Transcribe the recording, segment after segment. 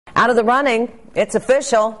Out of the running, it's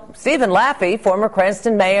official. Stephen Laffey, former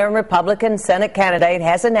Cranston mayor and Republican Senate candidate,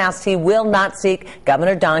 has announced he will not seek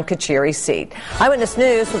Governor Don Carcieri's seat. Eyewitness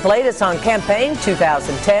News with the latest on campaign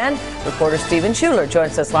 2010. Reporter Stephen Schuler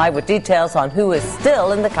joins us live with details on who is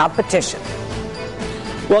still in the competition.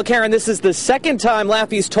 Well, Karen, this is the second time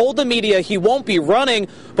Laffey's told the media he won't be running,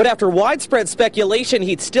 but after widespread speculation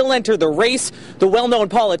he'd still enter the race, the well-known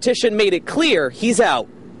politician made it clear he's out.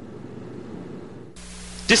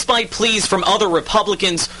 Despite pleas from other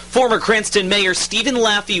Republicans, former Cranston Mayor Stephen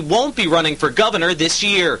Laffey won't be running for governor this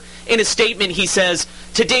year. In a statement, he says,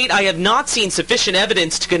 "To date, I have not seen sufficient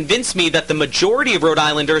evidence to convince me that the majority of Rhode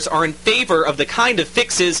Islanders are in favor of the kind of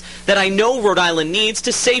fixes that I know Rhode Island needs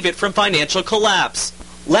to save it from financial collapse."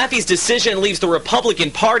 Laffey's decision leaves the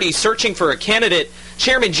Republican Party searching for a candidate.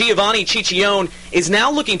 Chairman Giovanni Ciccione is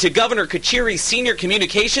now looking to Governor Carcieri's senior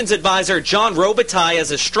communications advisor, John Robitaille,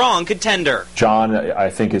 as a strong contender. John, I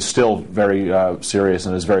think, is still very serious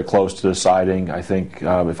and is very close to deciding. I think,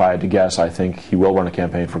 if I had to guess, I think he will run a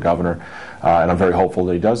campaign for governor, and I'm very hopeful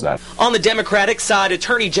that he does that. On the Democratic side,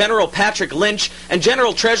 Attorney General Patrick Lynch and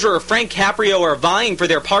General Treasurer Frank Caprio are vying for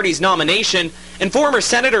their party's nomination, and former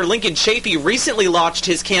Senator Lincoln Chafee recently launched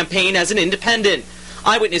his campaign as an independent.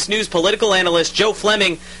 Eyewitness News political analyst Joe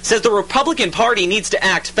Fleming says the Republican Party needs to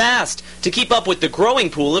act fast to keep up with the growing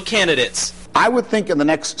pool of candidates. I would think in the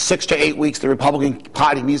next 6 to 8 weeks the Republican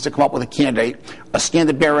Party needs to come up with a candidate, a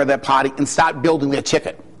standard bearer of that party, and start building their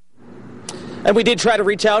ticket. And we did try to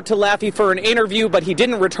reach out to Laffey for an interview, but he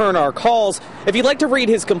didn't return our calls. If you'd like to read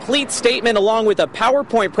his complete statement along with a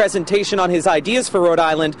PowerPoint presentation on his ideas for Rhode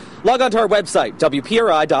Island, log on to our website,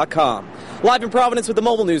 WPRI.com. Live in Providence with the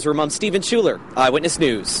Mobile Newsroom, I'm Stephen Schuler, Eyewitness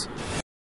News.